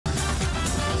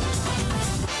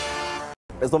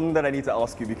there's something that I need to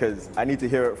ask you because I need to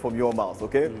hear it from your mouth,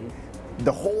 okay?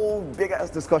 The whole big-ass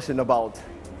discussion about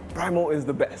Brymo is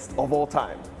the best of all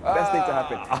time. Best thing to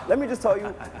happen. Let me just tell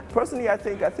you, personally, I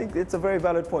think it's a very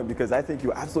valid point because I think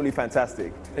you're absolutely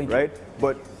fantastic, right?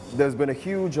 But there's been a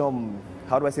huge,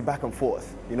 how do I say, back and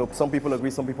forth. You know, some people agree,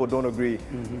 some people don't agree.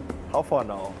 How far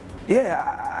now?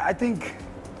 Yeah, I think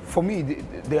for me,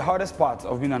 the hardest part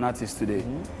of being an artist today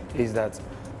is that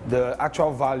the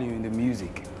actual value in the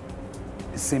music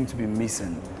seems to be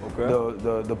missing. Okay.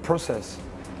 The process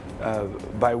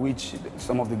by which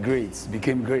some of the greats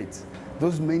became great.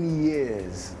 Those many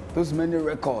years, those many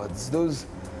records, those,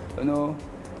 you know,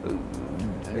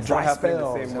 dry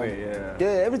spells. The same way, yeah,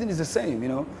 everything is the same, you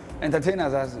know.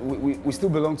 Entertainers, as we still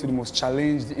belong to the most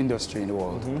challenged industry in the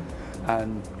world.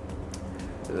 And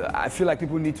I feel like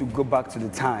people need to go back to the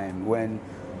time when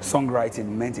songwriting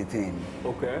meant a thing.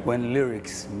 Okay. When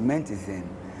lyrics meant a thing.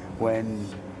 When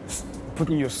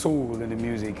putting your soul in the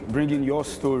music, bringing your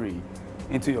story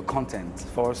into your content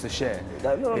for us to share.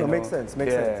 No, makes sense,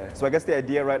 makes sense. So I guess the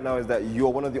idea right now is that you're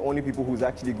one of the only people who's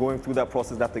actually going through that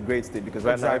process that the greats did, because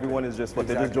right now everyone is just,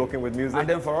 they're just joking with music. And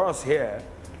then for us here,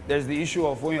 there's the issue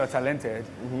of when you're talented,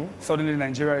 suddenly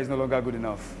Nigeria is no longer good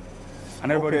enough.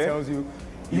 And everybody tells you,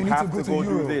 you need to go to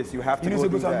Europe. This. You have to go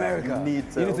to America. You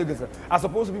need to go to. As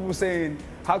opposed to people saying,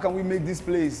 how can we make this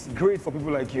place great for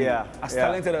people like you, as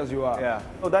talented as you are? Yeah.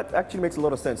 So that actually makes a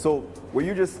lot of sense. So were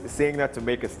you just saying that to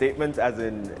make a statement, as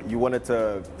in you wanted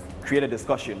to create a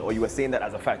discussion, or you were saying that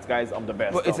as a fact, guys, I'm the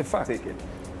best? Well, it's a fact. Take it.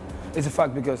 It's a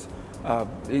fact because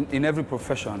in every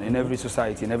profession, in every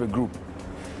society, in every group,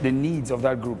 the needs of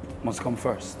that group must come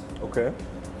first. Okay.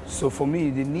 So for me,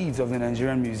 the needs of the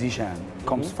Nigerian musician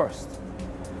comes first.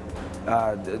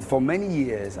 For many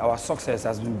years, our success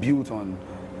has been built on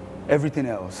everything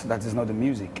else that is not the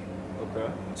music.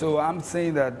 Okay. So I'm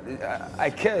saying that I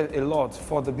care a lot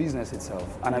for the business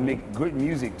itself, and I make great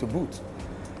music to boot.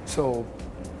 So,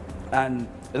 and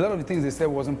a lot of the things they said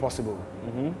wasn't possible,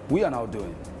 we are now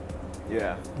doing.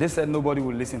 Yeah. They said nobody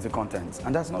will listen to content,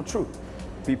 and that's not true.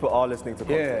 People are listening to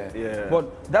content. Yeah.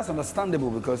 But that's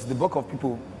understandable because the bulk of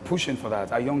people pushing for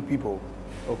that are young people.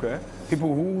 Okay.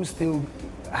 People who still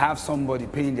have somebody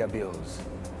paying their bills.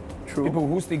 True. People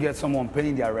who still get someone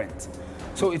paying their rent.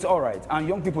 So it's all right. And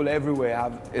young people everywhere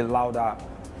have a louder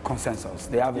consensus.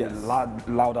 They have a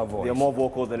louder voice. They're more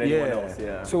vocal than anyone else.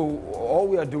 Yeah. So all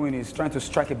we are doing is trying to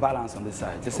strike a balance on this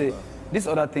side. To say, this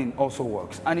other thing also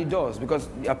works. And it does, because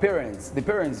the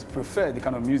parents prefer the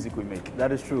kind of music we make.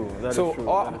 That is true. That is true.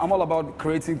 I'm all about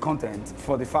creating content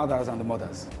for the fathers and the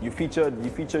mothers. You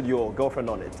featured your girlfriend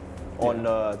on it. On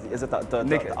is it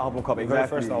the album cover? Exactly. Very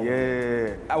first album.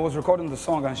 Yeah. I was recording the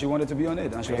song and she wanted to be on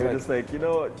it, and she was just like, you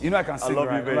know, I can sing. I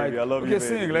love you, baby. Like, I love you, baby.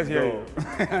 Okay, sing. Let's hear you.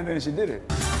 And then she did it.